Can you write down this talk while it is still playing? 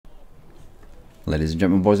Ladies and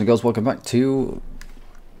gentlemen, boys and girls, welcome back to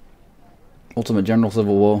Ultimate General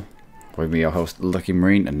Civil War. With me, your host,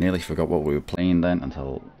 Luckymarine, and nearly forgot what we were playing then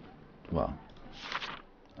until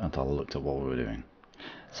I looked at what we were doing.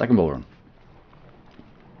 Second bull run.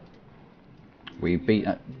 We beat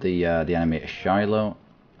the enemy at Shiloh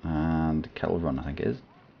and Kettle Run, I think it is.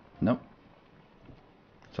 Nope.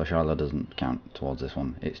 So Shiloh doesn't count towards this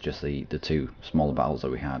one. It's just the two smaller battles that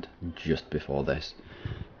we had just before this.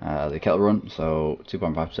 The Kettle Run, so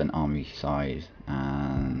 2.5% army size,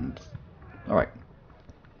 and alright,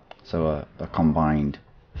 so a combined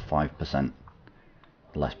 5%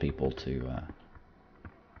 less people to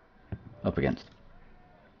up against.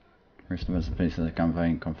 First events and finish of the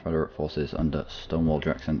campaign, Confederate forces under Stonewall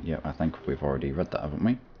Jackson. Yep, I think we've already read that, haven't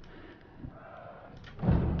we?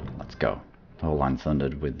 Let's go. The whole line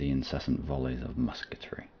thundered with the incessant volleys of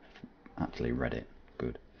musketry. Actually read it.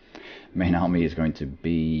 Good. Main army is going to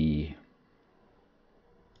be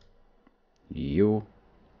you.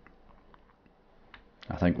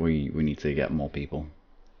 I think we need to get more people.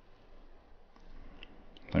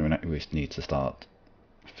 We need to start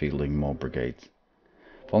fielding more brigades.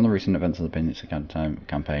 Following the recent events of the Peninsula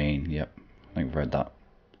campaign, yep, I think we've read that.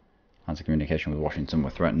 Anti-communication with Washington were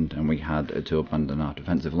threatened, and we had to abandon our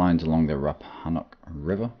defensive lines along the Rappahannock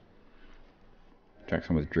River.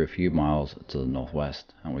 Jackson withdrew a few miles to the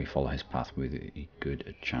northwest, and we follow his path with a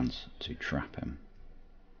good chance to trap him.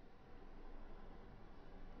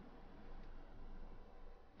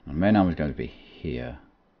 The main army is going to be here.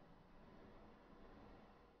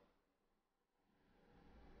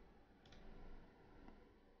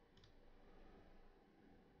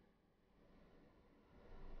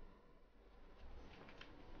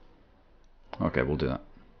 Okay, we'll do that.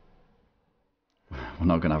 We're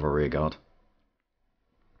not going to have a rear guard.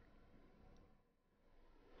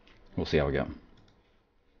 We'll see how we go.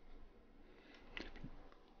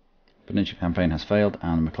 Peninsula campaign has failed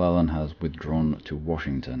and McClellan has withdrawn to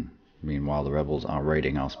Washington. Meanwhile, the rebels are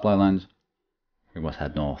raiding our supply lines. We must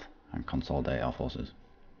head north and consolidate our forces.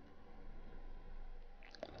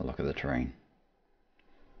 So look at the terrain.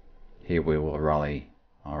 Here we will rally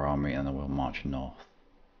our army and then we'll march north.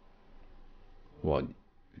 What?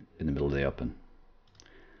 In the middle of the open.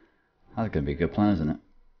 That's going to be a good plan, isn't it?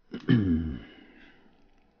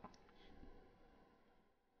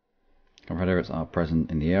 Confederates are present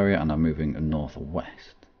in the area and are moving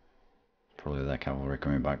northwest. Probably their cavalry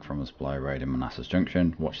coming back from a supply raid in Manassas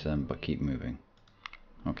Junction. Watch them, but keep moving.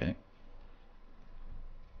 Okay.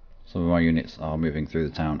 Some of our units are moving through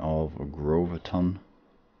the town of Groverton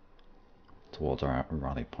towards our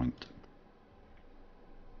rally point.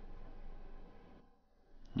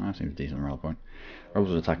 That seems a decent rally point.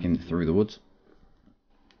 Rebels are attacking through the woods.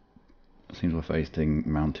 It seems we're facing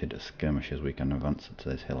mounted skirmishers. We can advance to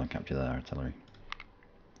this hill and capture their artillery.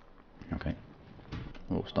 Okay.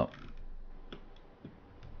 Oh, stop.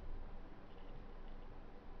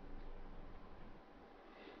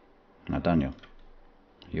 Now, Daniel,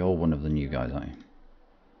 you're one of the new guys, aren't you?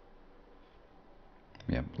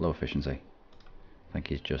 Yeah, low efficiency. I think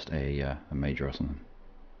he's just a major or something.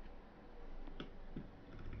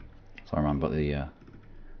 Sorry, man, but the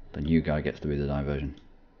new guy gets to be the diversion.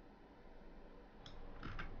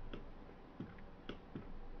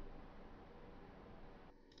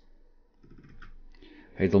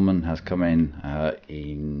 Hazelman has come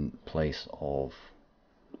in place of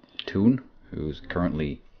Toon, who's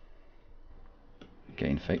currently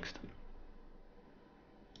getting fixed.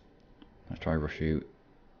 Let's try rush you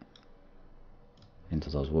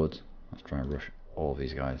into those woods. Let's try and rush all of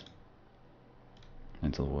these guys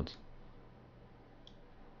into the woods.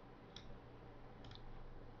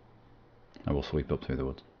 I will sweep up through the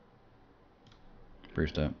woods.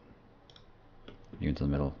 Brewster, you into the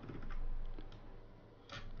middle.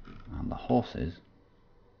 And the horses,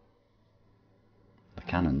 the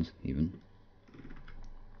cannons even,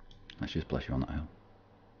 let's just bless you on that hill.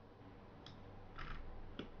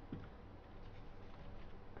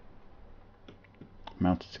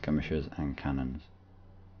 Mounted skirmishers and cannons.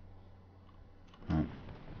 Right.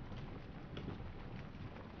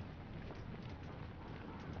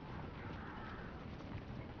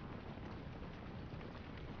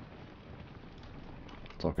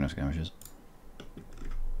 Talking of skirmishers.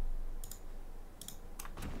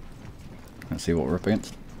 Let's see what we're up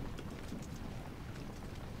against.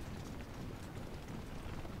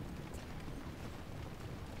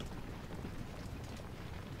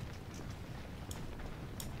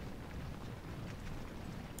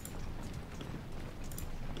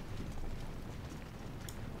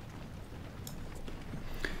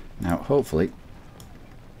 Now, hopefully,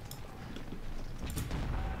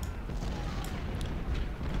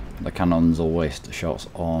 the cannons will waste shots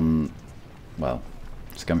on, well,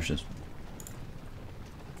 skirmishers.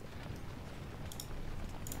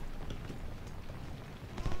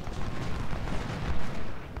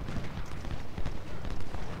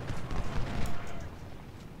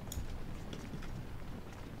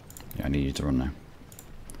 Yeah, I need you to run now.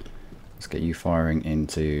 Let's get you firing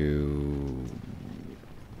into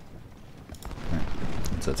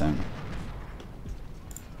the town.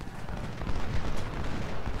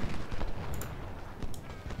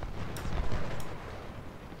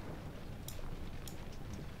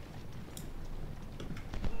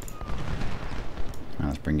 Now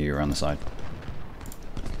let's bring you around the side.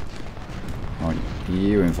 Are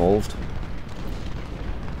you involved?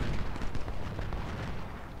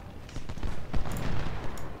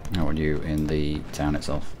 How are you in the town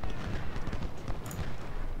itself?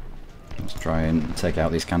 Let's try and take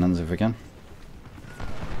out these cannons if we can.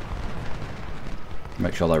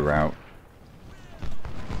 Make sure they route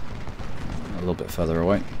a little bit further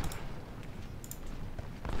away.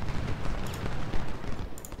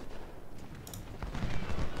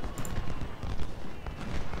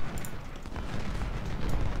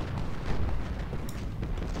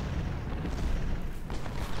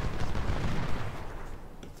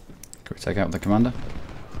 Can we take out the commander?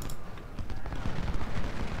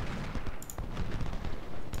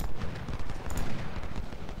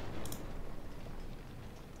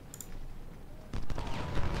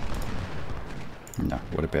 No,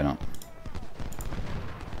 would it be not?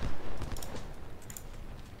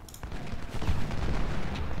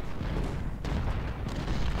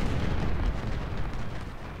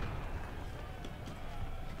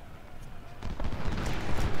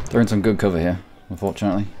 They're in some good cover here,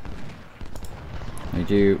 unfortunately. Need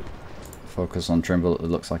you focus on Trimble. It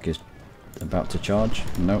looks like he's about to charge.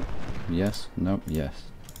 Nope. Yes. Nope. Yes.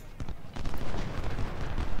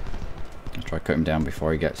 I'll try to cut him down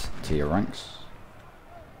before he gets to your ranks.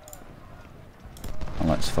 And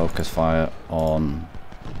let's focus fire on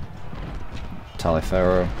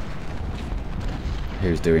Taliaferro,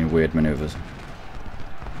 who's doing weird maneuvers.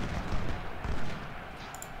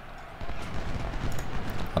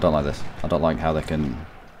 I don't like this. I don't like how they can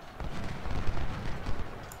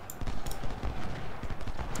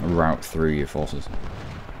route through your forces.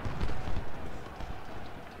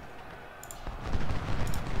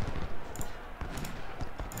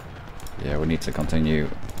 Yeah, we need to continue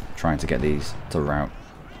trying to get these to route.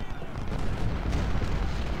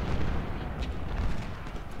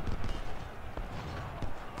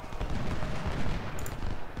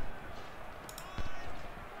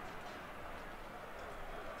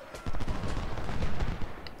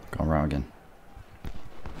 Go on route again.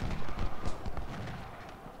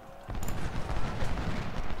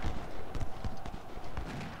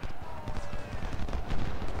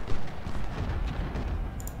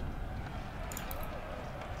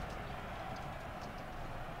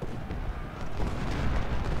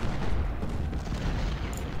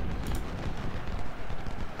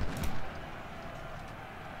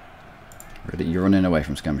 You're running away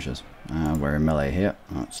from skirmishers. We're in melee here.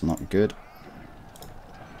 That's not good.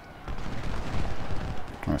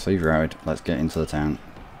 Alright, so you've routed. Let's get into the town.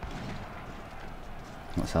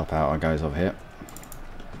 Let's help out our guys over here.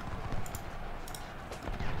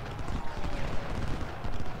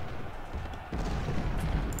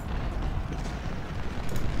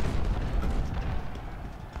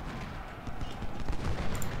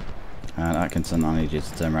 And Atkinson, I need you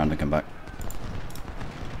to turn around and come back.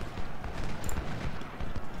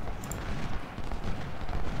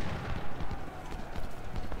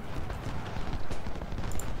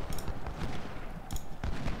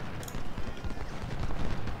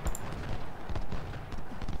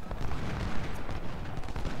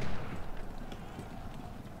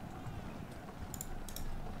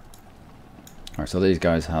 Alright, so these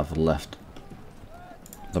guys have left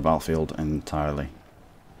the battlefield entirely.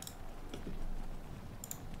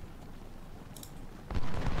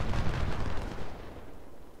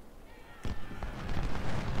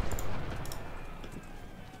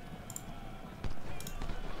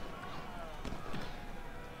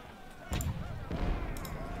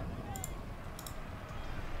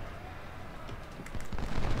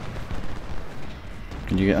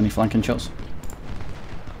 Can you get any flanking shots?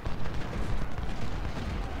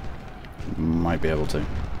 Might be able to.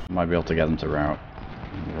 Might be able to get them to route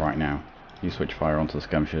right now. You switch fire onto the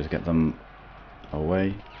skirmishers, get them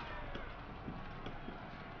away.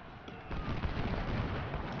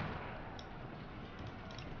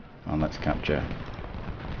 And let's capture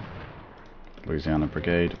Louisiana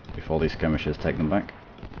Brigade before these skirmishers take them back.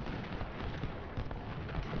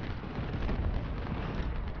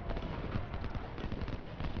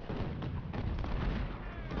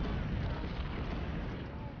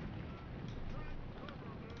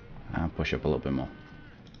 push up a little bit more.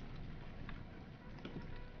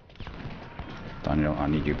 Daniel, I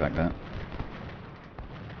need you back there.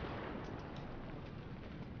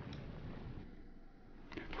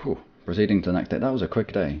 Whew. Proceeding to the next day. That was a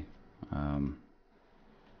quick day.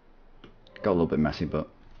 Got a little bit messy, but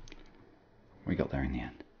we got there in the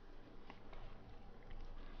end.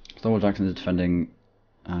 Stonewall Jackson is defending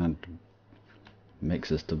and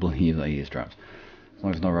makes us to believe that he is trapped. As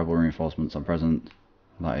long as no rebel reinforcements are present,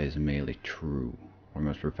 that is merely true. We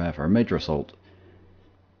must prepare for a major assault.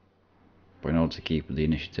 But in order to keep the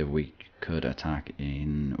initiative, we could attack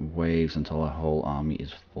in waves until our whole army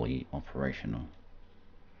is fully operational.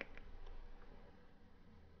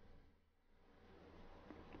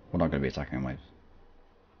 We're not going to be attacking in waves.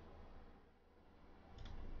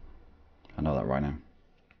 I know that right now.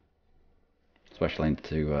 Especially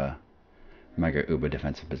into mega uber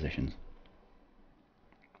defensive positions.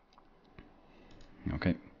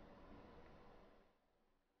 Okay.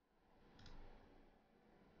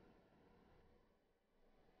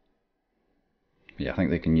 Yeah, I think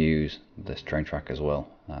they can use this train track as well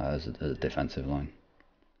as a defensive line.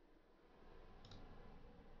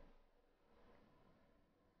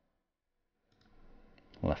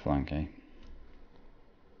 Left flank, eh?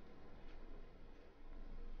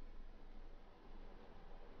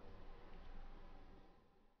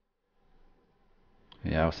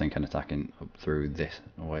 Yeah, I was thinking attacking up through this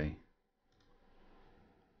way.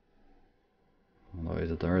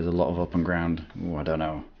 Although there is a lot of open ground. Ooh, I don't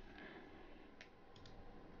know.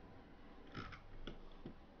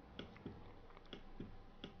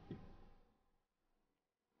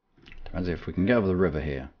 Depends if we can get over the river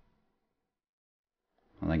here.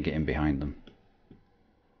 And then get in behind them.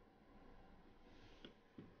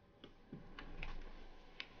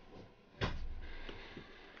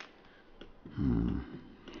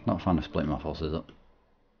 Not a fan of splitting my forces up.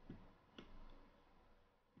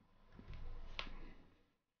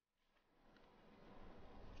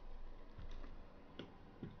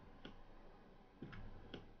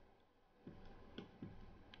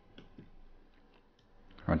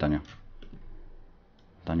 Right, Daniel.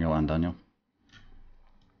 Daniel and Daniel.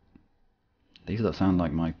 These that sound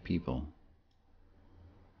like my people.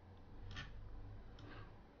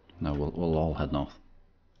 No, we'll all head north.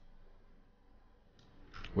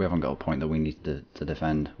 We haven't got a point that we need to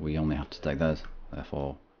defend. We only have to take theirs.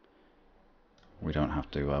 Therefore, we don't have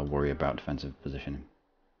to worry about defensive positioning.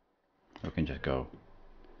 We can just go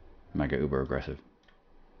mega uber aggressive.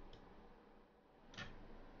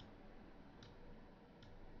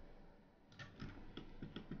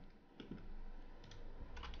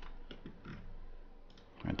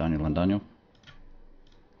 Right, Daniel and Daniel.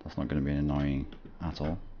 That's not going to be annoying at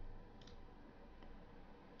all.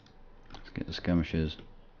 Let's get the skirmishers.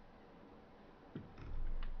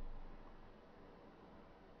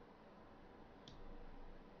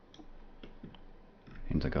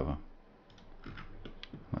 Into cover.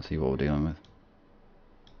 Let's see what we're dealing with.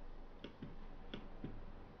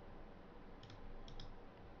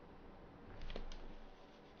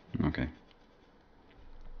 Okay.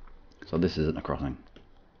 So this isn't a crossing.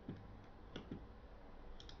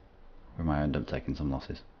 We might end up taking some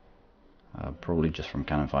losses. Probably just from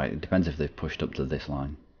cannon fight. It depends if they've pushed up to this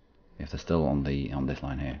line. If they're still on this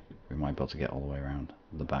line here, we might be able to get all the way around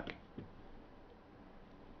the back.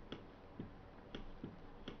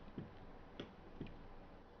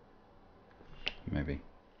 Maybe.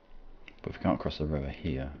 But if we can't cross the river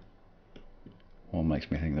here, what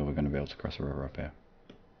makes me think that we're going to be able to cross the river up here?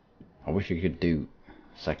 I wish you could do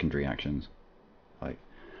secondary actions, like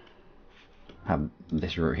have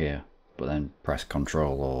this route here, but then press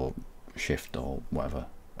Control or Shift or whatever,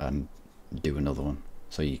 and do another one.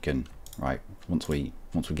 So you can, right, once we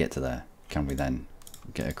get to there, can we then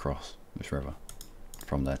get across this river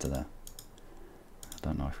from there to there? I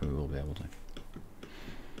don't know if we will be able to.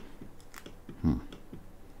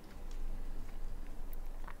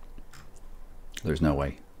 There's no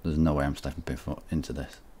way I'm stepping foot into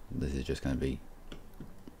this. This is just going to be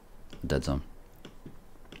a dead zone.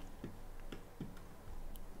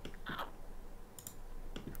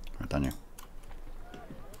 Right, Daniel.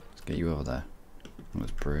 Let's get you over there.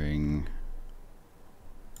 Let's bring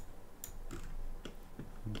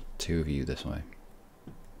 2 of you this way.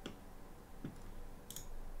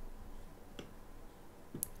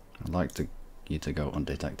 I'd like you to go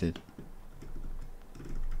undetected.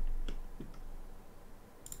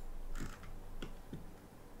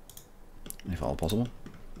 If at all possible.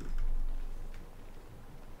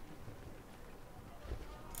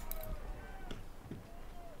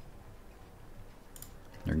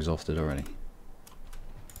 You're exhausted already.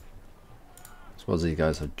 suppose these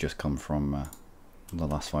guys have just come from the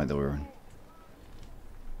last fight that we were in.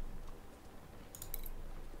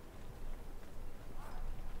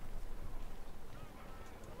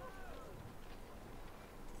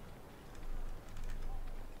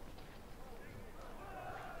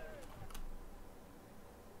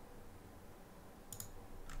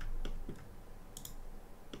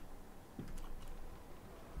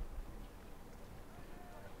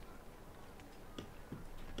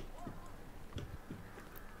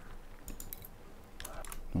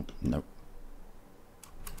 Oh, nope.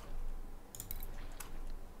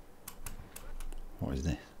 What is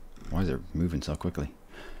this? Why is it moving so quickly?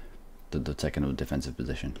 They're taking a defensive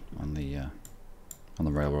position on the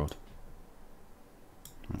railroad.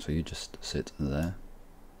 And so you just sit there.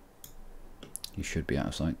 You should be out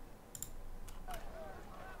of sight.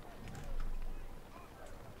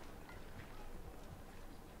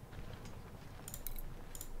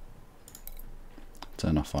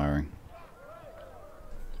 Turn off firing.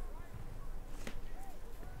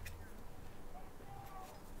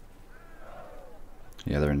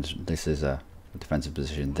 Yeah, they're in. This is a defensive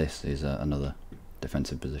position. This is another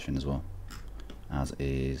defensive position as well, as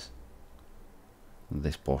is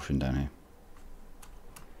this portion down here.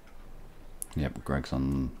 Yep, Greg's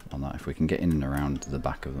on that. If we can get in and around the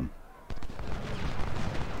back of them.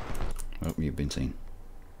 Oh, you've been seen.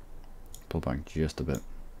 Pull back just a bit.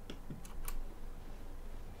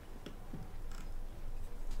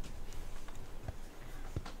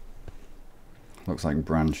 Looks like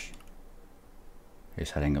Branch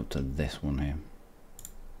is heading up to this one here.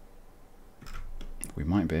 We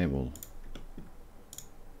might be able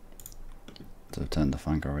to have turned the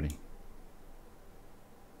flank already.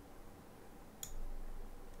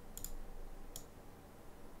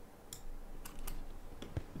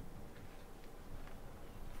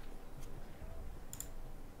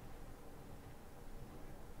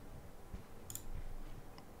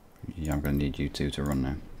 Yeah, I'm going to need you two to run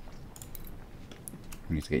now.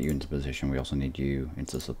 We need to get you into position. We also need you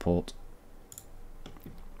into support.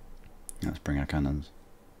 Let's bring our cannons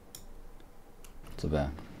to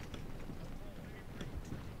bear.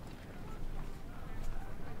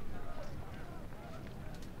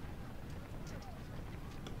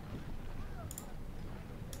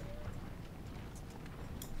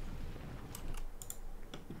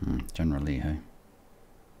 Generally, hey.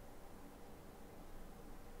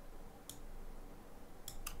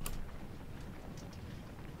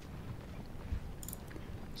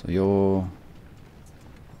 So you're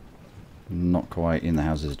not quite in the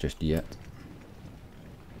houses just yet.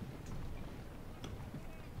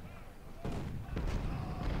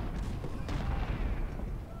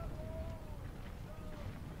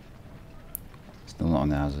 Still not in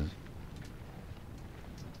the houses.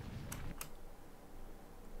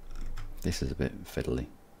 This is a bit fiddly,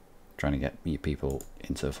 trying to get your people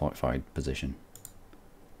into a fortified position.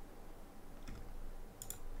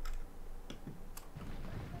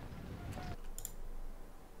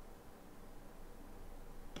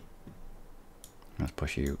 Let's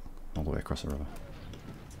push you all the way across the river.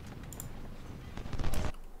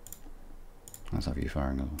 Let's have you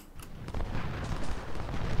firing as well.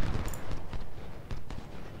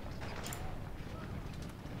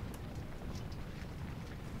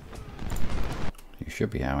 You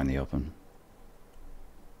should be out in the open.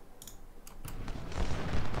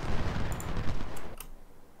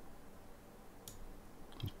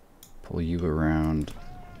 Pull you around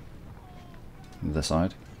the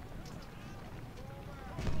side.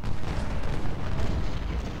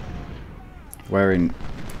 We're in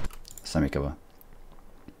semi-cover.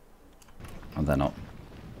 And they're not.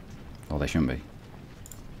 Or they shouldn't be.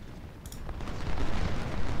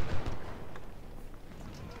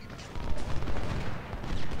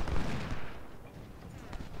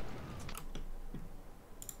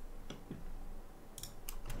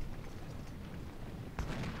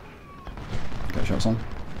 Got shots on.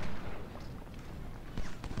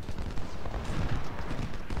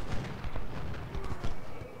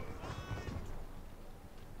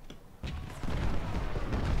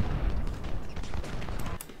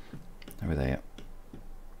 Over there,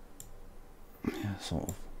 yeah, sort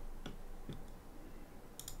of.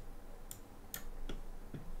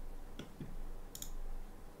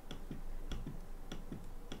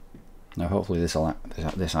 Now hopefully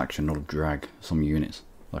this action will drag some units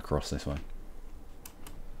across this way.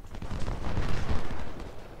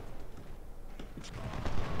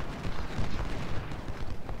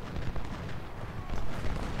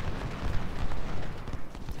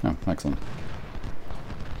 Oh, excellent.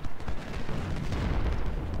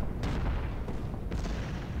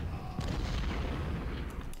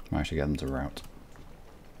 managed to get them to rout.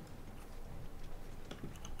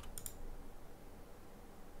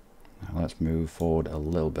 Now let's move forward a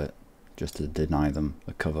little bit just to deny them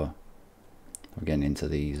the cover of getting into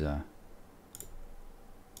these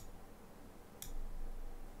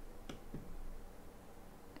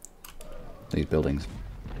buildings.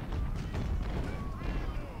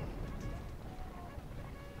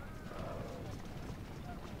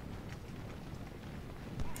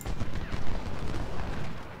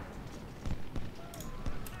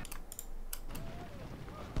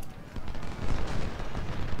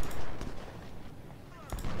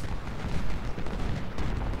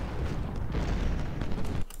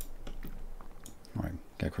 Right,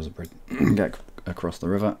 get across the bridge, get across the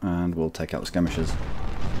river, and we'll take out the skirmishers.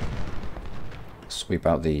 Sweep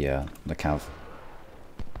out the cav.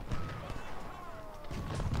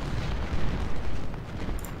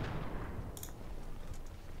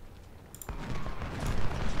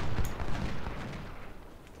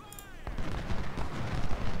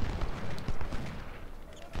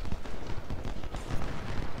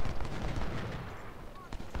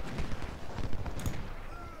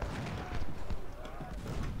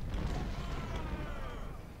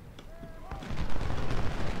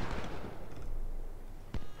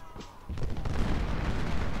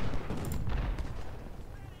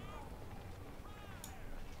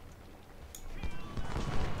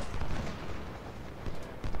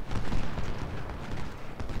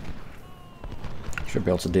 Should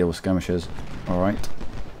be able to deal with skirmishers. Alright.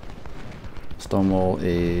 Stonewall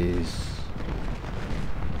is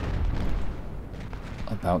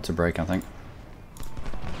about to break, I think.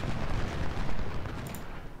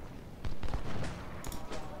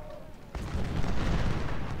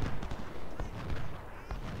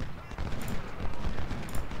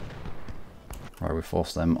 Right, we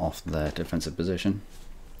forced them off their defensive position.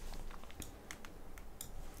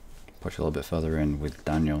 Push a little bit further in with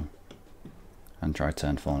Daniel. And try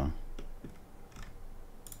turn fauna.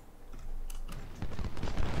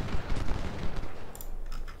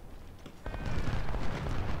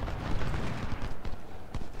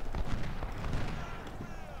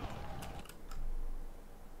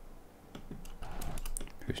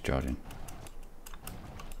 Who's charging?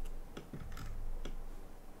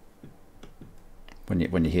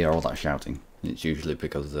 When you hear all that shouting, it's usually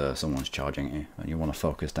because someone's charging at you, and you want to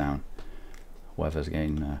focus down whoever's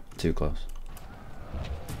getting too close.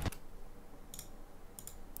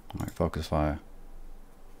 Alright, focus fire.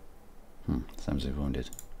 Sam's wounded.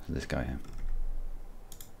 So this guy here.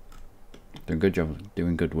 Doing good job,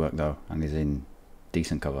 doing good work though, and he's in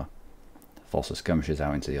decent cover. Force the skirmishers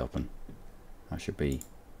out into the open. That should be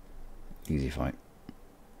easy fight.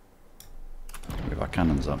 With our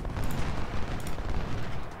cannons up.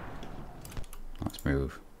 Let's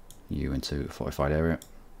move you into a fortified area.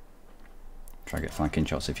 Try to get flanking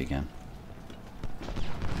shots if you can.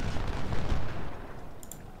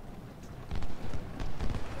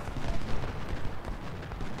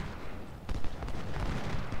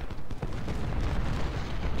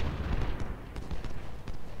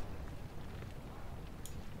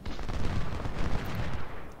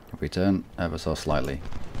 If we turn ever so slightly,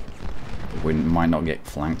 we might not get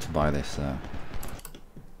flanked by this.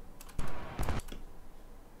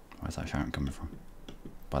 Where's that shouting coming from?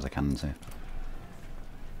 By the cannons here.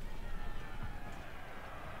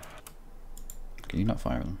 Can you not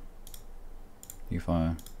fire them? You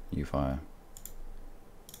fire, you fire,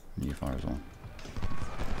 and you fire as well.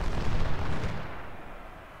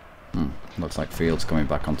 Looks like Field's coming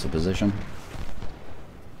back onto position.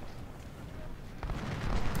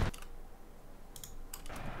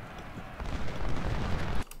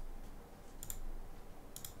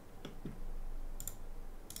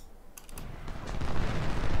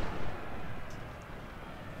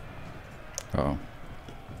 Uh-oh.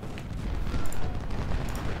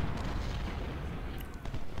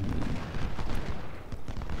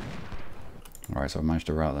 Alright, so I managed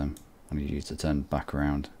to rout them. I need you to turn back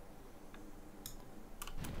around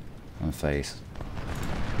and face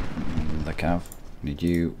the cav. I need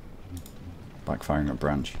you backfiring at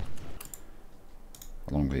branch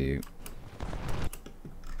along with you.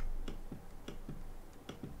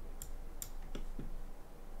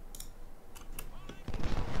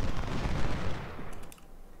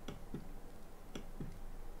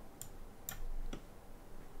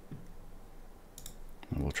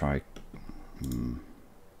 And we'll try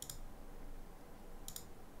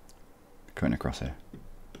cutting across here.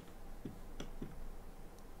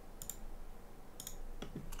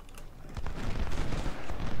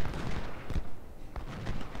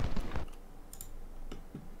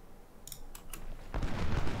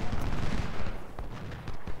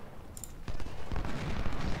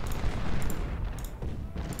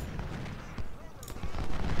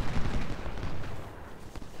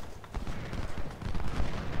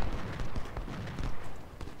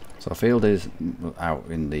 So field is out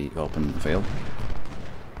in the open field.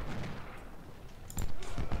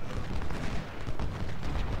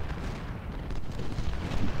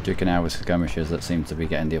 Duking out with skirmishers that seem to be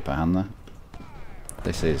getting the upper hand there.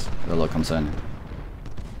 This is a little concerning.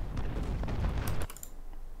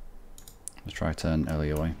 Let's try turn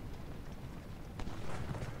early away.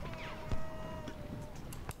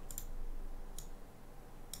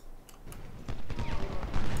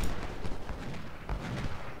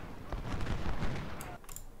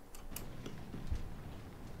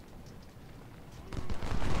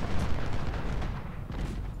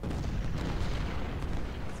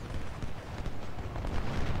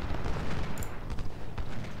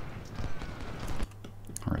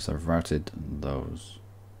 Alright, so I've routed those.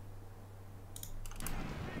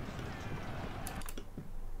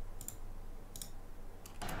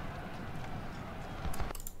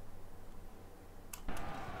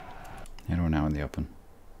 Anyone now in the open?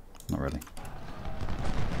 Not really.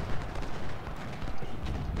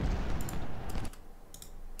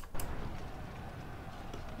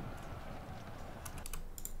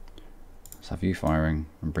 Let's have you firing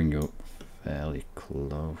and bring you up fairly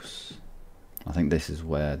close. I think this is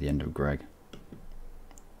where the end of Greg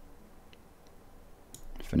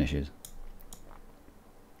finishes.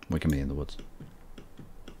 We can be in the woods.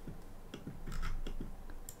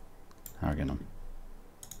 How are we getting on?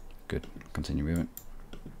 Good. Continue moving.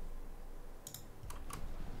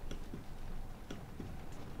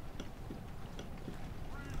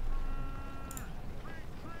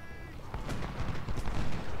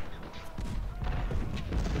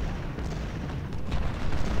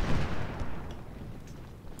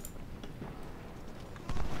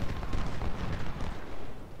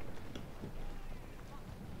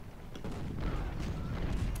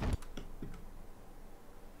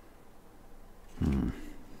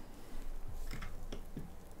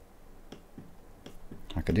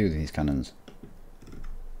 I could do these cannons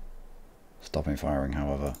stopping firing,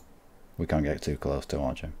 however, we can't get too close to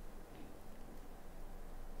Archer.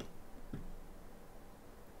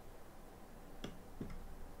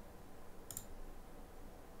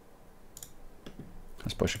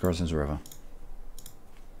 Let's push across this river.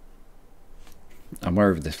 I'm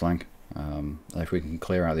wary of this flank. If we can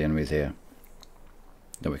clear out the enemies here,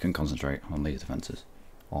 then we can concentrate on these defences,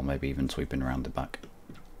 or maybe even sweeping around the back.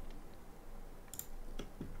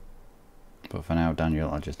 But for now,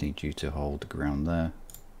 Daniel, I just need you to hold the ground there.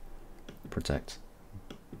 Protect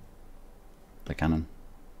the cannon.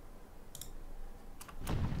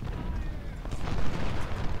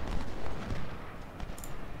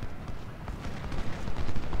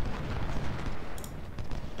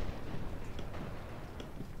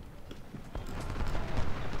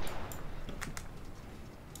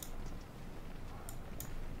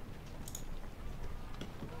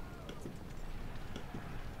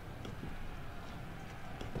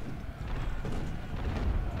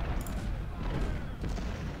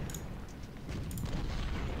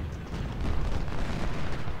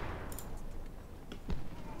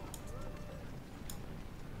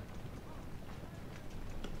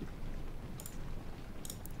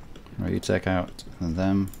 Right, you take out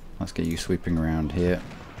them. Let's get you sweeping around here.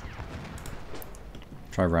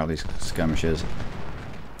 Try route these skirmishers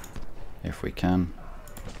if we can.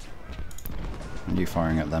 And you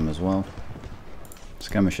firing at them as well.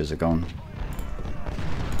 Skirmishers are gone.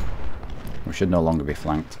 We should no longer be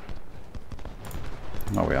flanked.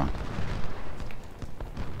 Oh, we are.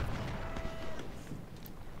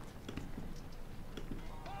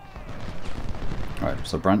 Right,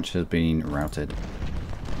 so Branch has been routed.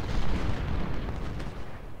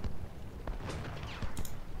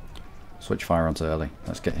 Switch fire onto early.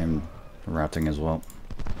 Let's get him routing as well.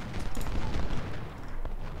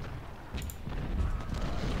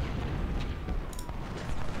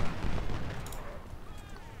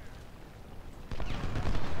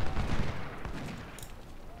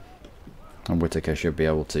 And Whitaker should be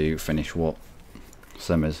able to finish what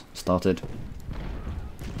Semmers started.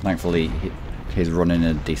 Thankfully, he's running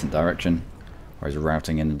in a decent direction, or he's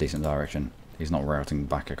routing in a decent direction. He's not routing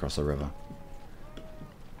back across the river.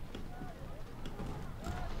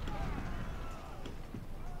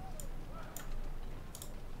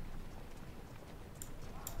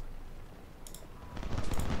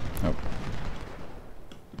 Oh.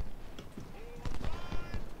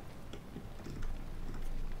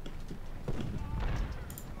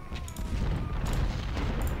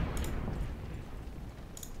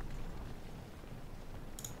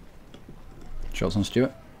 Shots on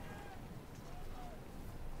Stuart?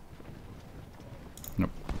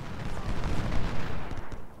 Nope.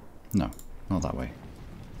 No, not that way.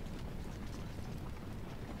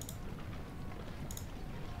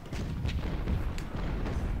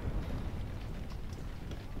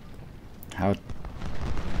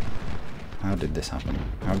 How did this happen?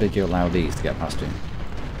 How did you allow these to get past you?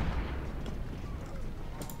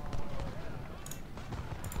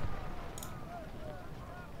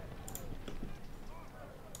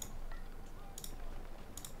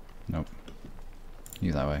 Nope.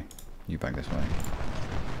 You that way. You back this way.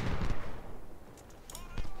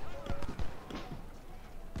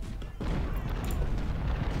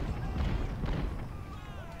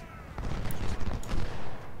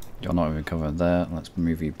 You're not even covered there. Let's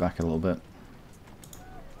move you back a little bit.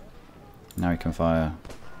 Now you can fire.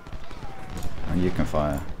 And you can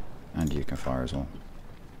fire. And you can fire as well.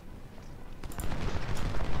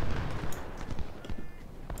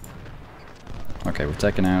 Okay, we've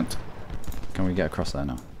taken out. Can we get across there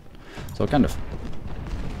now? So kind of.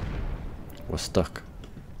 We're stuck.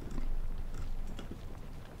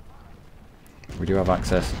 We do have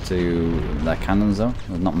access to their cannons though.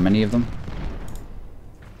 There's not many of them.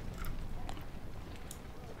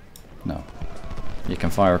 No. You can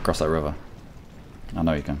fire across that river. I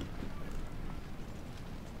know you can.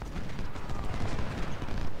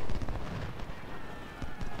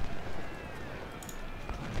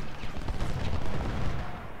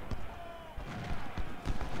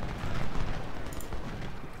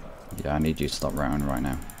 Yeah, I need you to stop routing right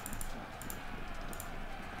now.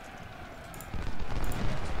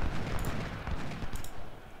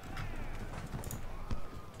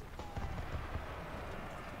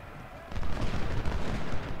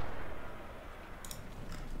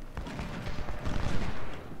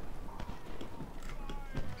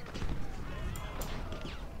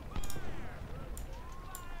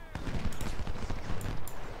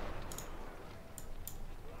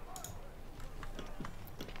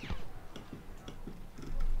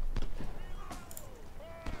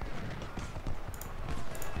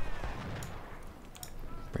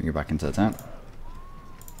 Bring you back into the town.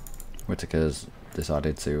 Whitaker's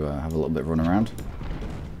decided to have a little bit of run around.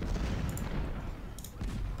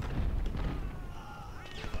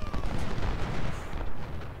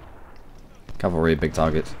 Cavalry are big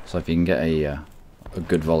targets, so if you can get a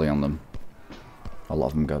good volley on them, a lot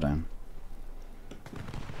of them go down.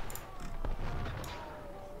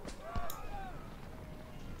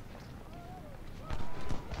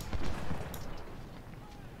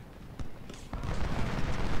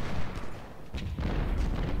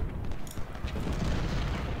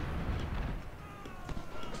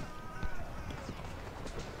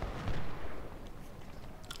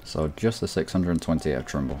 So just the 620 of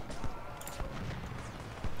Trimble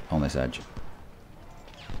on this edge.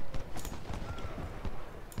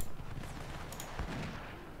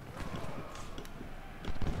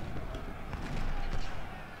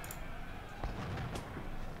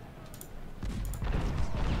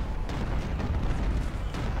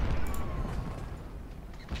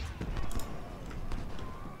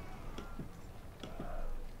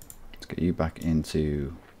 Let's get you back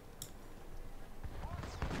into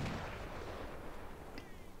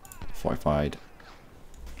fortified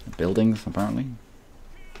buildings, apparently.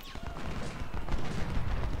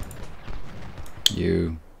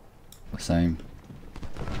 You, the same.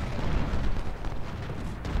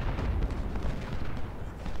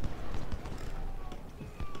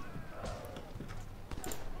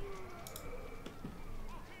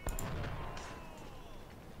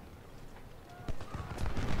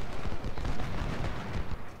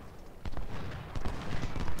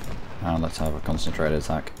 And let's have a concentrated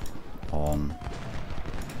attack on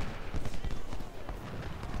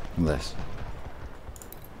this.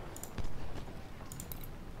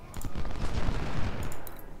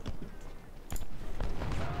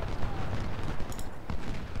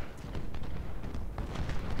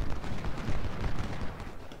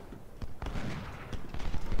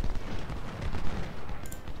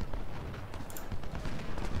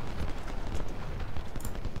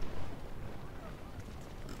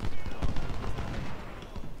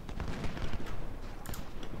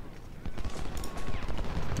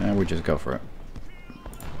 Yeah, we just go for it.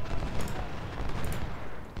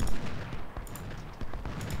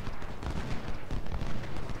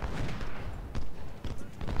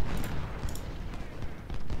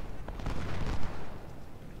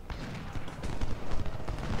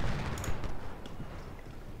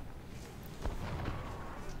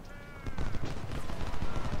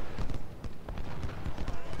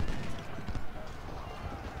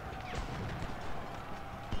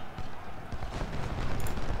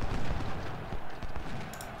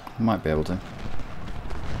 Might be able to.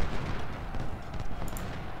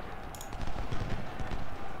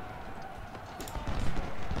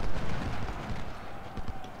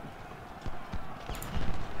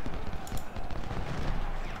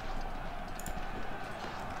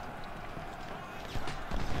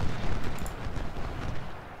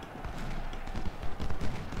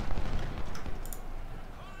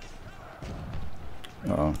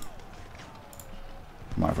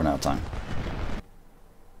 of time.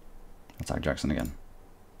 Attack Jackson again.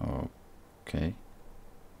 Okay.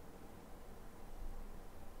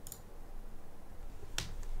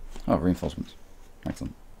 Oh, reinforcements.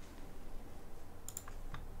 Excellent.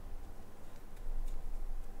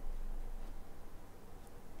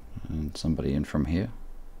 And somebody in from here.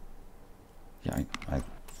 Yeah, I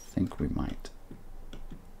think we might.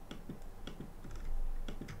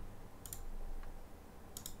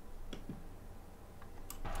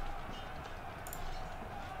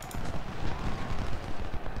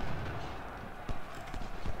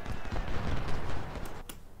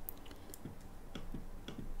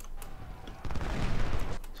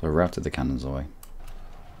 So we routed the cannons away.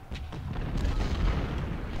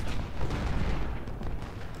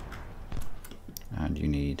 And you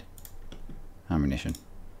need ammunition.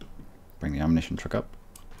 Bring the ammunition truck up.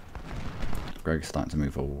 Greg's starting to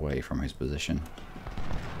move away from his position.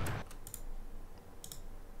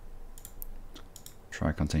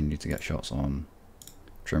 Try continue to get shots on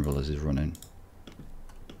Trimble as he's running.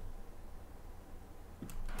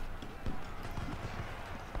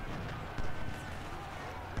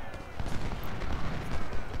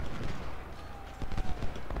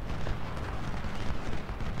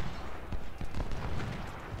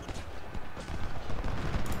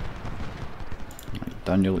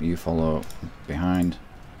 Daniel, you follow behind,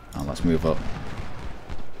 and let's move up.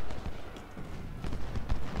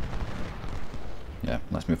 Yeah,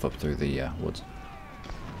 let's move up through the woods.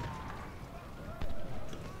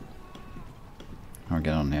 How do we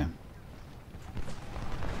get on here?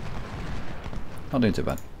 Not doing too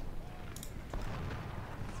bad.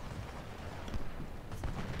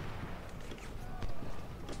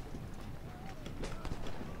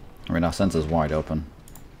 I mean, our centre's wide open.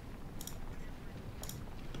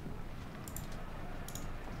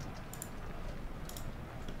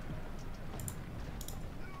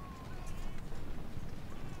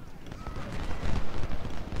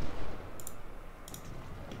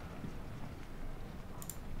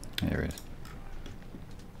 Here it is.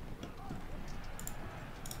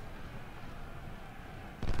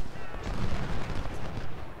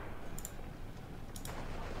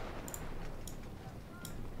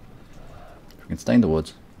 If we can stay in the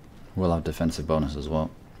woods, we'll have defensive bonus as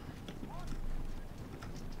well.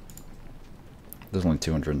 There's only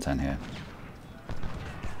 210 here.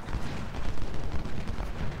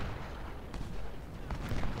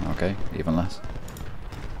 Okay, even less.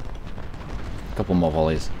 A couple more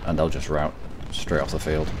volleys and they'll just rout straight off the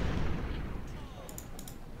field.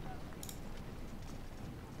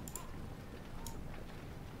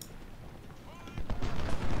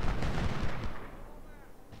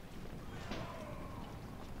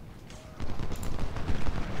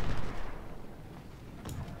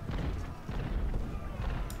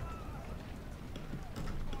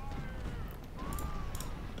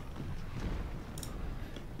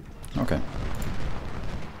 Okay.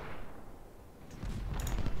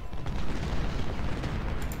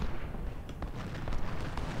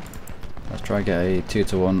 Let's try get a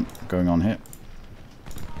 2-to-1 going on here.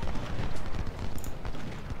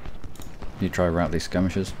 You try route these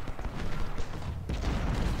skirmishers.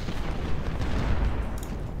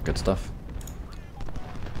 Good stuff.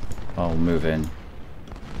 I'll move in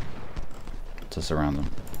to surround them.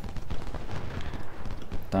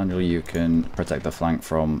 Daniel, you can protect the flank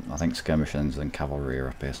from, I think, skirmishers and cavalry are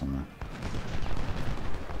up here somewhere.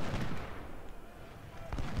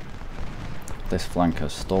 This flank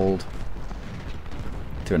has stalled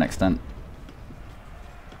to an extent.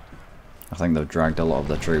 I think they've dragged a lot of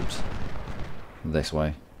their troops this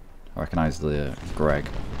way. I recognise the Greg.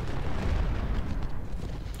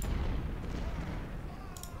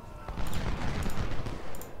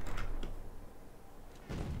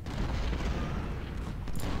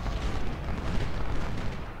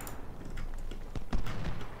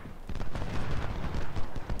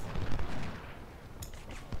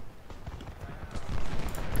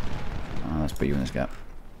 Let's put you in this gap.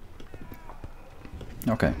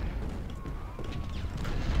 Okay.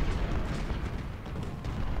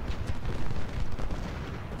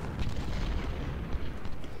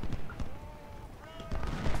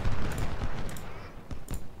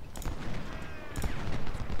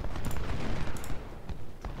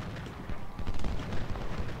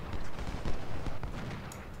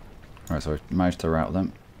 Alright, so we managed to rout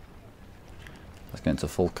them. Let's get into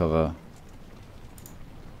full cover.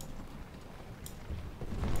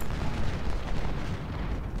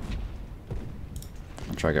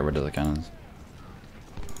 Try to get rid of the cannons.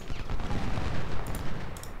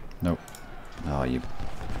 Nope. Oh, you.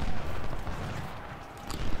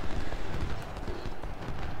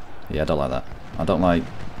 Yeah, I don't like that. I don't like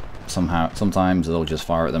Sometimes they'll just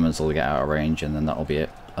fire at them until they get out of range, and then that'll be it.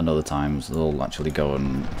 And other times they'll actually go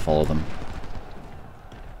and follow them.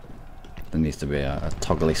 There needs to be a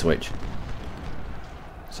toggly switch,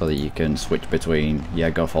 so that you can switch between, yeah,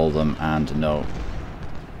 go follow them, and no,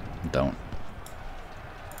 don't.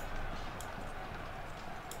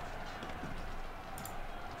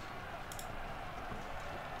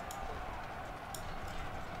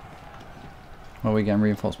 Well, we getting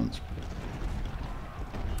reinforcements.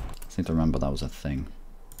 I seem to remember that was a thing.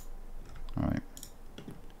 Alright.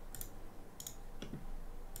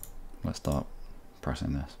 Let's start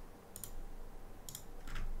pressing this.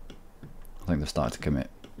 I think they've started to commit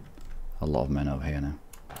a lot of men over here now.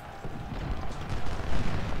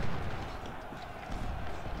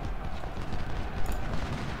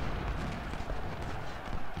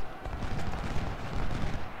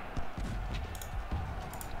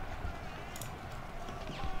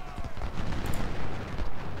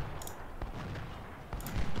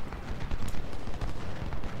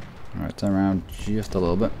 Alright, turn around just a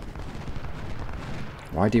little bit.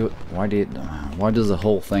 Why does the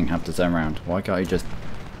whole thing have to turn around? Why can't you just...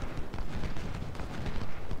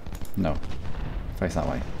 No. Face that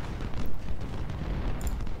way.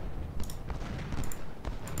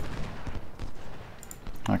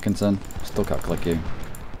 Atkinson, still can't click you.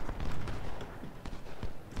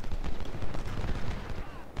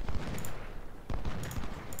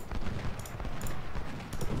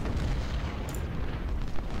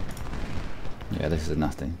 Yeah, this is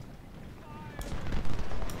nasty.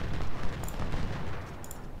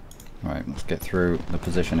 Right, let's get through the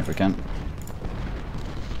position if we can.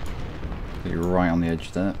 Be right on the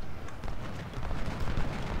edge there.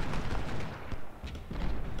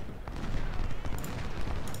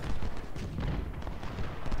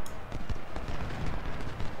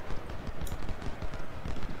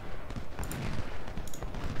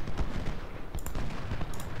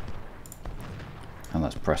 And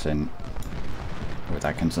let's press in with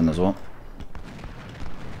Atkinson as well.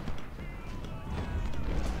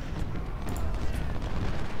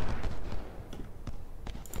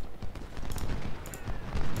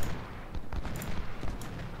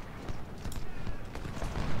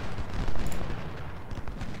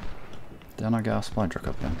 Did I get our supply truck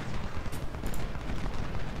up then?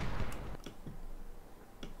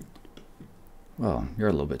 Well, you're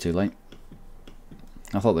a little bit too late.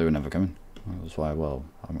 I thought they were never coming. That's why, well,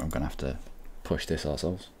 I'm going to have to push this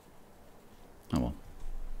ourselves. Oh well.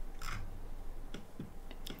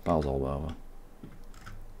 Battle's all over.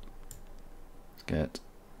 Let's get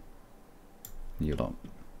you lot.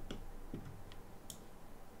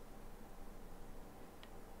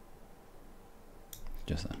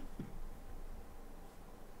 Just there.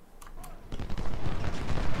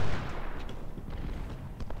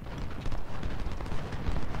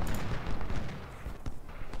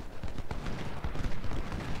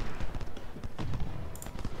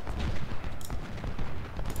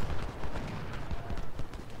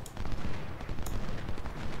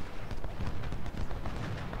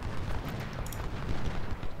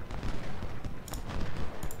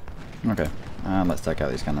 Okay, and let's take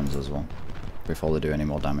out these cannons as well, before they do any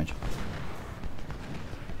more damage.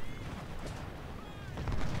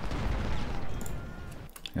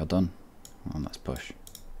 You're done, and let's push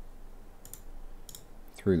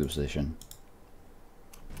through the position.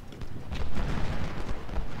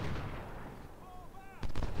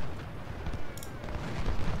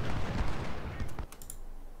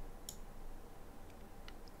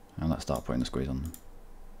 And let's start putting the squeeze on them.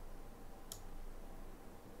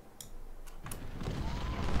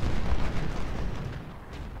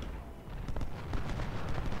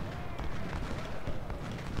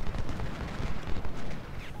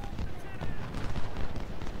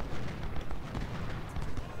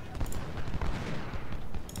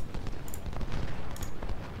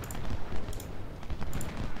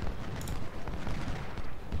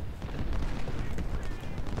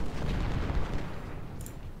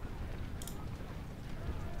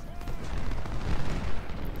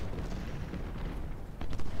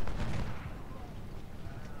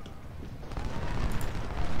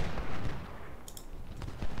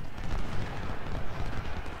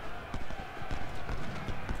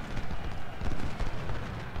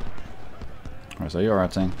 Right, so you're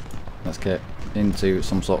routing. Let's get into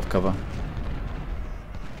some sort of cover.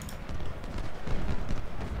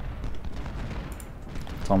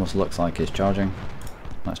 Thomas looks like he's charging.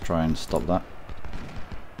 Let's try and stop that.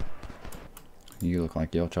 You look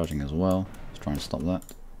like you're charging as well. Let's try and stop that.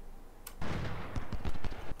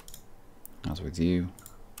 As with you.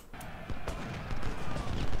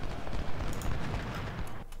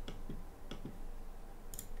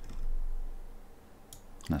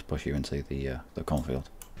 Let's push you into the cornfield.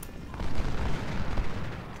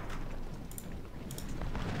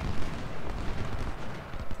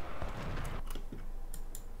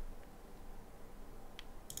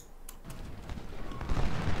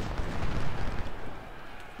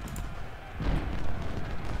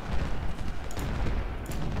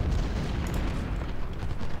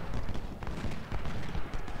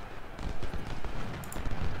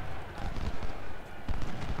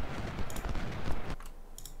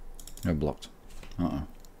 No, blocked. Uh-oh.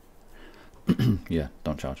 Yeah,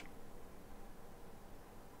 don't charge.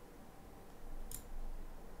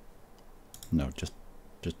 No, just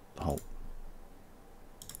halt.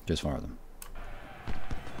 Just fire them.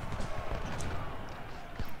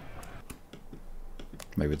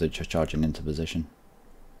 Maybe they're just charging into position.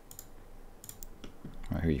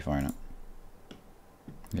 Right, who are you firing at?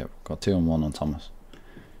 Yep, got 2 and 1 on Thomas.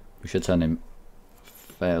 We should turn him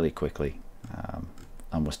fairly quickly.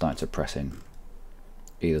 And we're starting to press in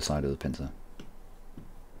either side of the pincer.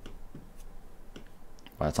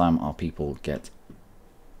 By the time our people get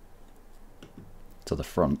to the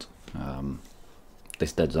front,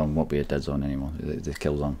 this dead zone won't be a dead zone anymore. This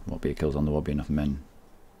kill zone won't be a kill zone. There won't be enough men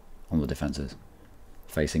on the defences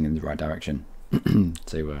facing in the right direction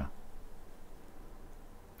to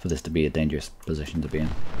for this to be a dangerous position to be in.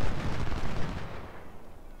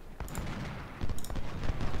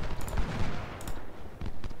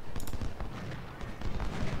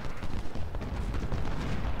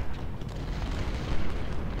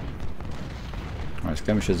 Right,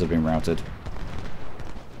 skirmishers have been routed.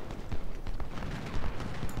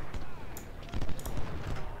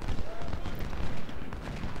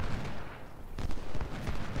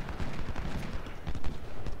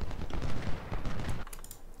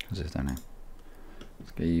 What's this down now?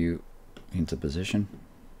 Let's get you into position.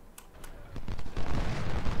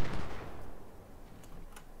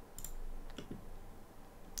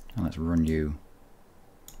 And let's run you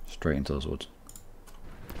straight into those woods.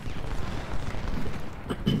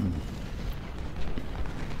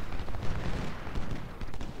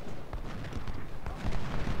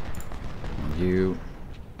 You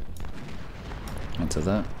into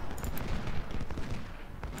that.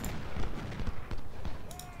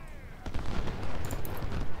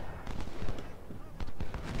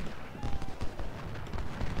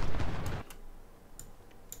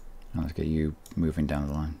 Now let's get you moving down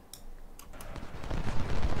the line.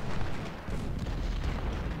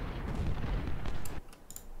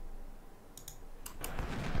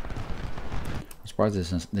 I'm surprised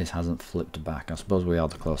this hasn't flipped back. I suppose we are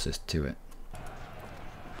the closest to it.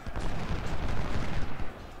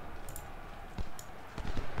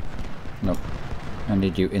 Nope. I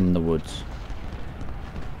need you in the woods.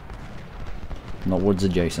 Not woods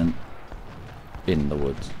adjacent. In the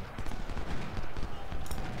woods.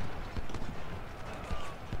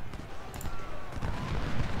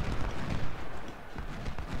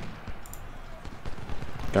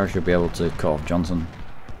 Gary should be able to cut off Johnson.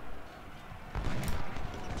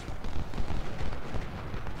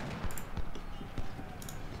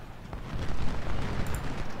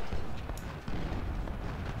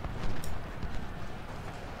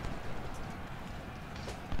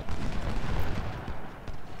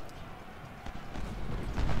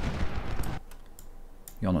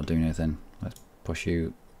 You're not doing anything. Let's push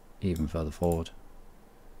you even further forward.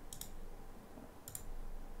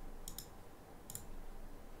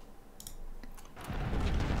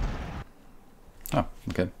 Oh,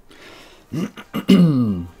 okay.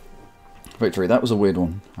 Victory. That was a weird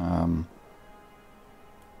one.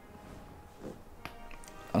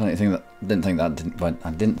 I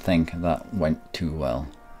didn't think that went too well.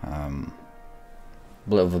 A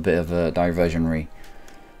bit of a diversionary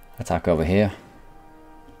attack over here.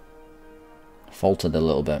 Faltered a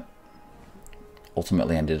little bit.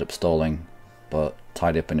 Ultimately ended up stalling, but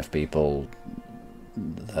tied up enough people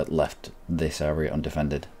that left this area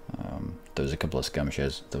undefended. There was a couple of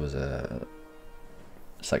skirmishers. There was a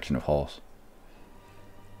section of horse,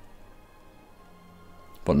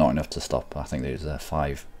 but not enough to stop. I think there's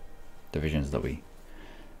 5 divisions that we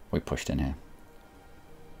pushed in here,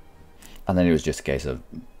 and then it was just a case of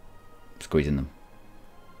squeezing them.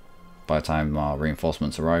 By the time our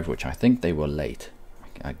reinforcements arrived, which I think they were late,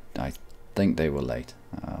 I think they were late.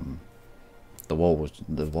 The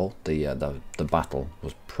battle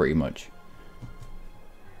was pretty much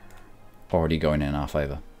already going in our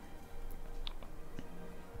favour.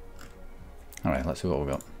 All right, let's see what we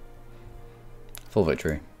got. Full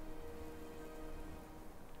victory.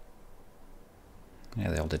 Yeah,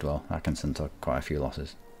 they all did well. Atkinson took quite a few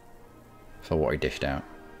losses for what he dished out.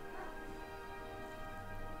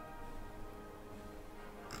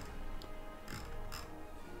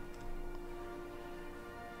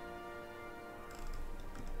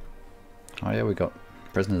 Oh yeah, we got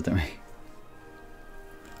prisoners, didn't we?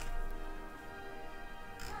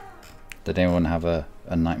 Did anyone have a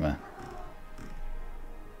nightmare?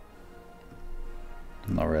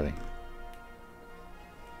 Not really.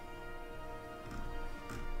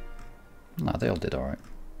 No, they all did alright.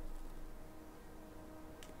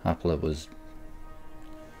 Appler was...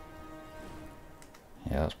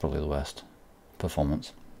 yeah, that's probably the worst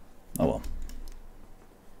performance. Oh well.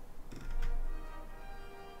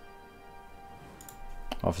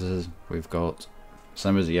 Officers, we've got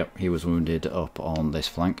Summers, yep, he was wounded up on this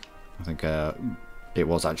flank. I think it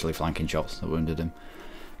was actually flanking shots that wounded him.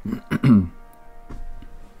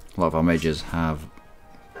 A lot of our majors have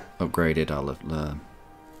upgraded our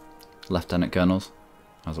lieutenant colonels,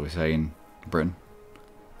 as we say in Britain,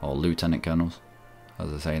 or lieutenant colonels,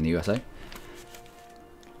 as they say in the USA.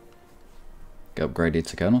 Get upgraded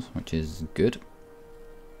to colonels, which is good.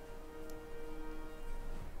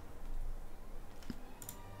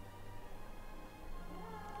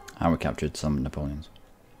 And we captured some Napoleons.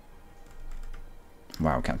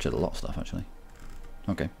 Wow, we captured a lot of stuff actually.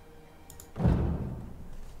 Okay.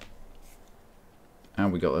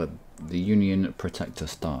 And we got the Union Protector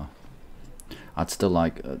Star. I'd still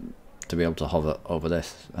like to be able to hover over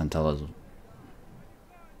this and tell us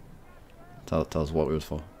what it was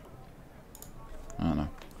for. I don't know.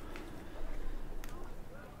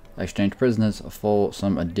 Exchange prisoners for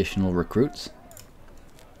some additional recruits.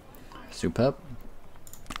 Superb.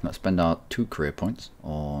 Let's spend our 2 career points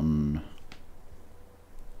on...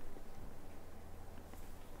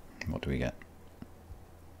 what do we get?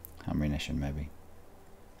 Ammunition, maybe.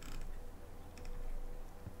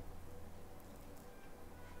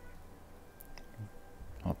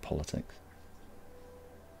 Or politics.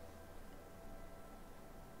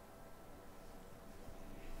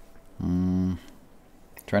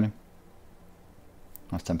 Training.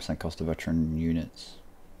 That's 10% cost of veteran units.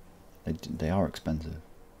 They are expensive.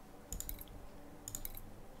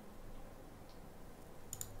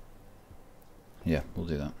 Yeah, we'll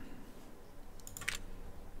do that.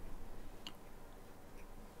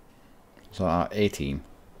 So our A team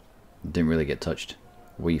didn't really get touched.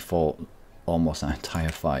 We fought almost an entire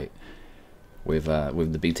fight with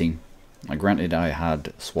the B team. Granted, I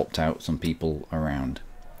had swapped out some people around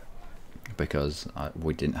because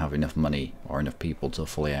we didn't have enough money or enough people to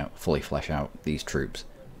fully flesh out these troops.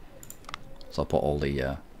 So I put all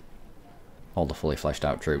the fully fleshed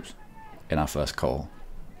out troops in our first corps.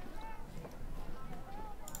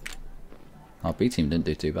 Our B team didn't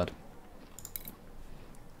do too bad.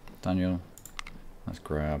 Daniel, let's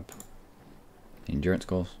grab the endurance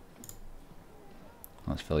course.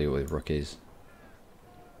 Let's fill you with rookies.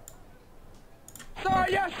 Sir,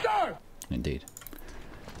 okay. Yes, sir! Indeed.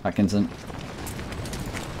 Atkinson.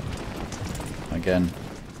 Again,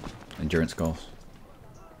 endurance course.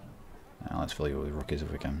 Now let's fill you with rookies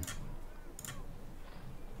if we can.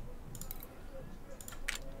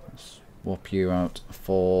 Let's swap you out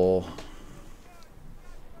for...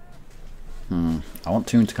 I want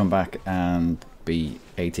Toon to come back and be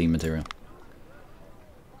 18 material.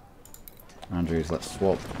 Andrews, let's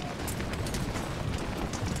swap.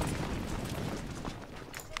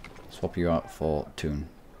 Swap you out for Toon.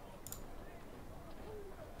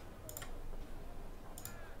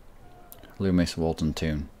 Loomis, Walton,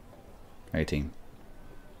 Toon. 18.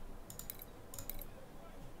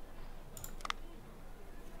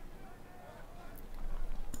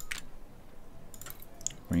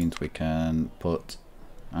 Means we can put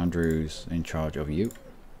Andrews in charge of you.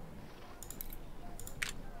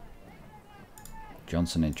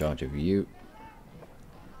 Johnson in charge of you.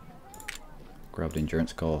 Grab the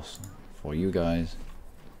endurance course for you guys.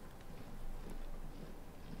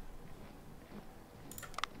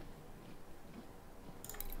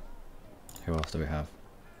 Who else do we have?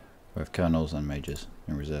 We have colonels and majors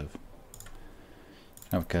in reserve. You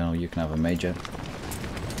can have a colonel, you can have a major.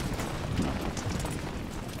 No.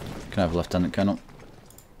 You can have a lieutenant colonel.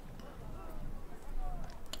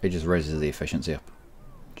 It just raises the efficiency up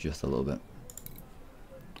just a little bit.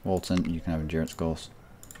 Walton, you can have endurance course.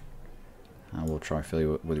 And we'll try fill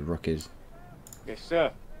you with rookies. Yes,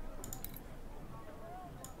 sir.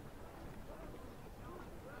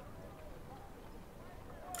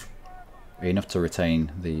 Enough to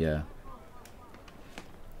retain the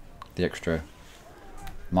extra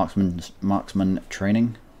marksman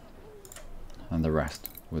training, and the rest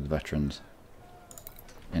with veterans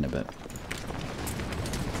in a bit.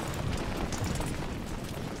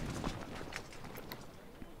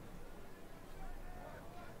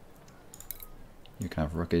 You can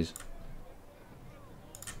have rookies.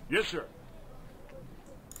 Yes, sir.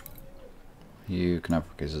 You can have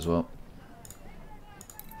rookies as well.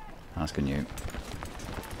 Asking you.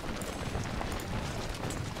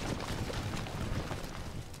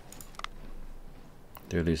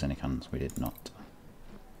 Did we lose any cannons? We did not.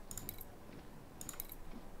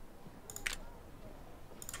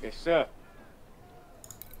 Yes, sir.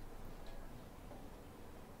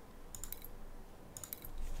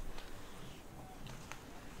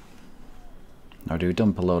 Now do we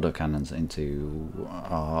dump a load of cannons into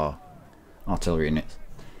our artillery units?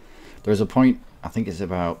 There's a point, I think it's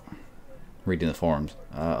about, reading the forums,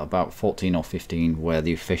 about 14 or 15 where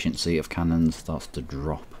the efficiency of cannons starts to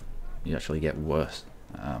drop. You actually get worse.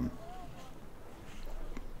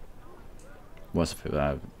 Worse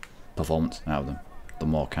performance out of them. The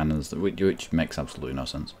more cannons, which makes absolutely no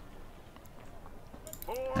sense.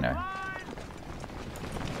 Anyway.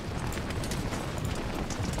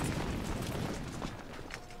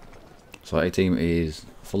 So A team is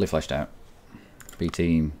fully fleshed out. B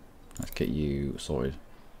team, let's get you sorted.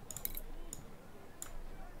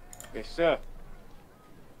 Yes, sir.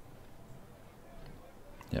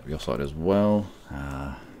 Yep, you're sorted as well.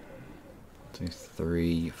 2,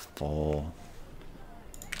 3, 4.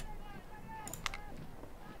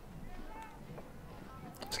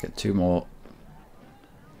 Let's get 2 more.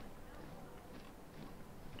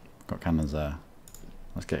 Got cannons there.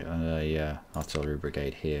 Let's get a artillery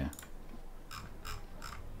brigade here.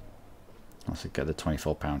 Let's get the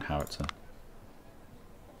 24-pound howitzer.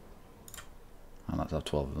 And let's have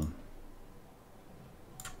 12 of them.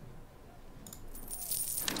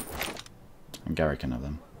 And Gary can have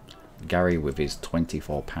them. Gary with his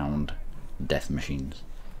 24-pound death machines.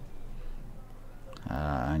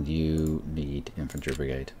 And you need infantry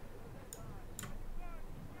brigade.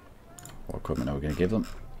 What equipment are we going to give them?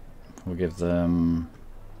 We'll give them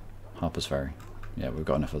Harper's Ferry. Yeah, we've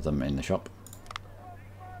got enough of them in the shop.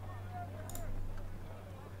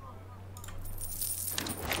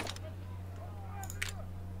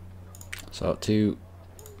 So 2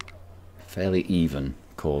 fairly even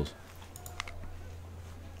cores.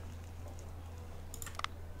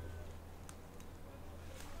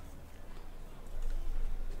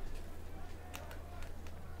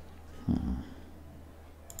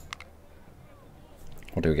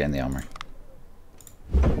 What do we get in the armory?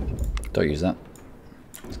 Don't use that.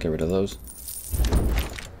 Let's get rid of those.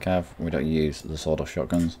 Cav, we don't use the sawed-off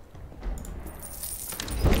shotguns.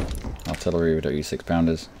 Artillery, we don't use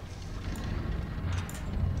 6-pounders.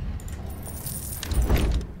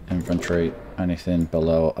 Infantry, anything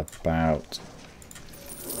below about...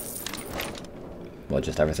 well,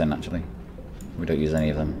 just everything actually. We don't use any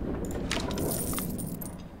of them.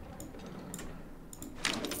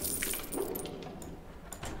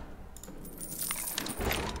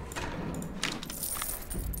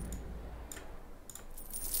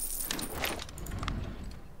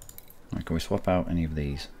 Right, can we swap out any of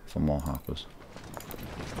these for more Harpers?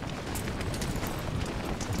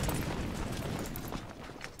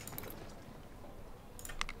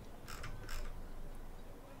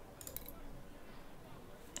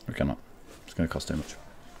 We cannot. It's going to cost too much.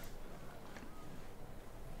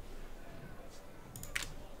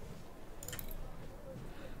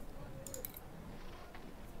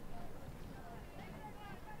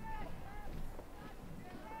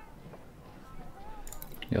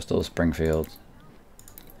 You're still Springfield.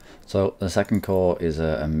 So the second corps is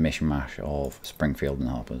a mishmash of Springfield and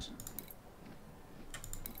Harpers.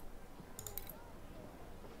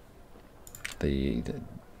 The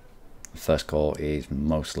first corps is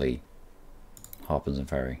mostly Harpers and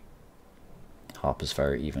Ferry. Harper's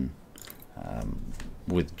Ferry even.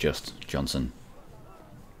 With just Johnson.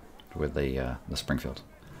 With the Springfield.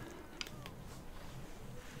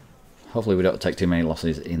 Hopefully we don't take too many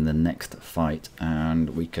losses in the next fight, and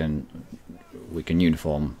we can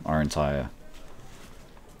uniform our entire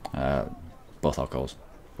both our corps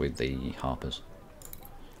with the Harpers,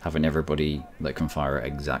 having everybody that can fire at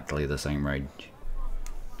exactly the same range,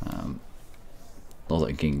 or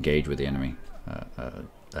that can engage with the enemy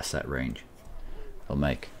a set range. It'll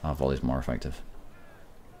make our volleys more effective,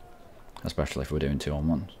 especially if we're doing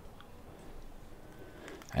 2-on-1s.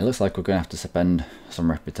 It looks like we're going to have to spend some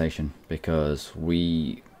reputation, because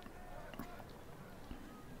we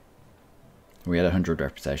had 100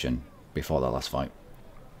 reputation before that last fight,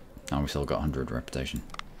 and we still got 100 reputation.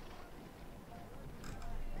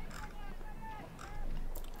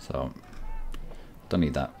 So, don't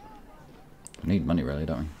need that. We need money really,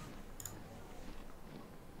 don't we?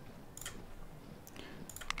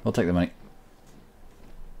 We'll take the money.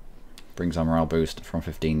 Brings our morale boost from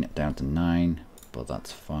 15 down to 9. But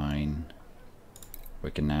that's fine.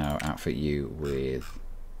 We can now outfit you with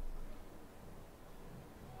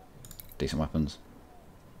decent weapons.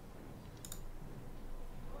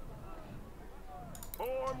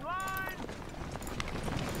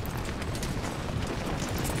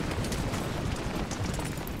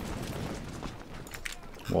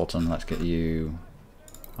 Walton, let's get you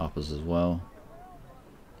Harper's as well.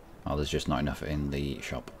 Oh, there's just not enough in the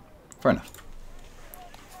shop. Fair enough.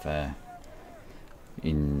 Fair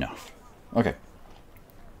enough. Okay.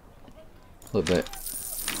 A little bit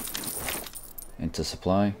into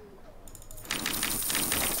supply.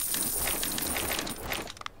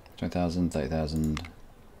 20,000, 30,000.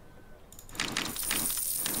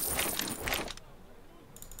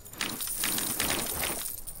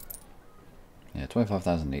 Yeah,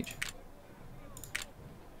 25,000 each.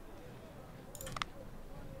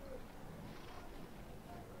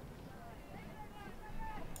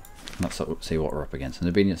 Let's see what we're up against. In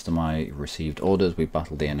obedience to my received orders, we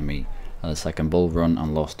battled the enemy at the second bull run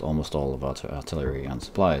and lost almost all of our artillery and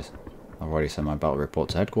supplies. I've already sent my battle report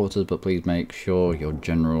to headquarters, but please make sure your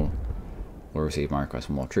general will receive my request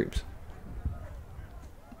for more troops.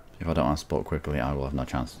 If I don't answer support quickly, I will have no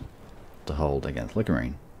chance to hold against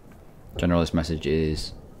Luckymarine. General, this message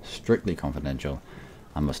is strictly confidential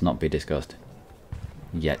and must not be discussed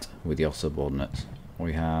yet with your subordinates.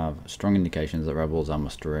 We have strong indications that rebels are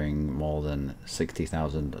mustering more than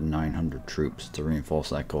 60,900 troops to reinforce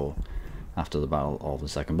their corps after the battle of the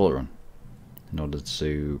second bull run. In order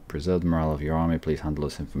to preserve the morale of your army, please handle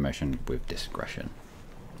this information with discretion.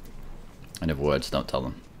 In other words, don't tell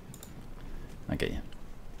them. I get you.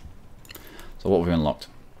 So what have we unlocked?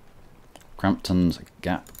 Crampton's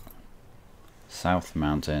Gap, South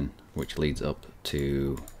Mountain, which leads up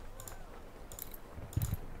to...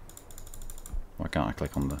 Why can't I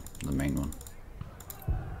click on the main one?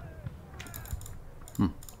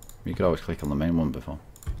 You could always click on the main one before.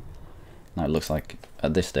 Now it looks like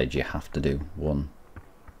at this stage you have to do one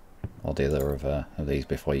or the other of these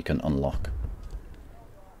before you can unlock.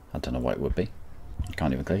 I don't know what it would be. You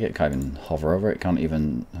can't even click it, can't even hover over it, can't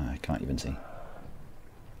even see.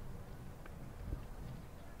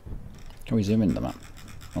 Can we zoom in the map?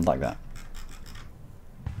 Not like that.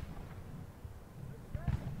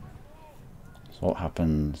 So what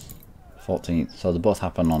happens 14th? So they both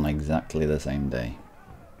happen on exactly the same day.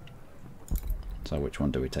 So which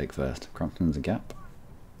one do we take first? Crampton's Gap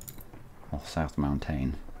or South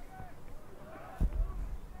Mountain?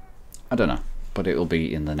 I don't know, but it will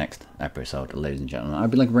be in the next episode, ladies and gentlemen.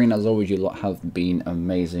 I've been Luckymarine, as always. You lot have been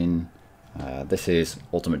amazing. This is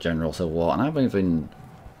Ultimate General Civil War, and I'm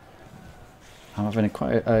having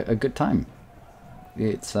quite a good time.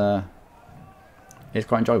 It's quite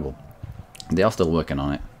enjoyable. They are still working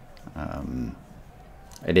on it.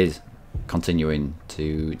 It is continuing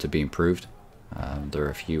to be improved. There are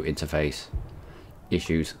a few interface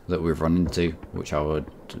issues that we've run into, which I would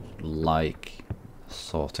like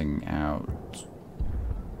sorting out.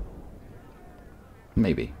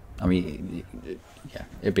 Maybe. I mean, yeah,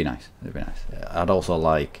 it'd be nice. It'd be nice. I'd also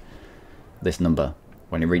like this number,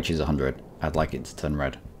 when it reaches 100, I'd like it to turn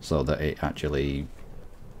red, so that it actually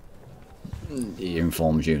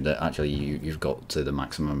informs you that actually you've got to the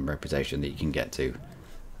maximum reputation that you can get to.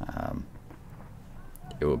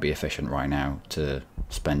 It would be efficient right now to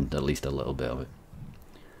spend at least a little bit of it.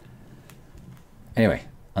 Anyway,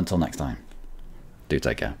 until next time, do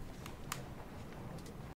take care.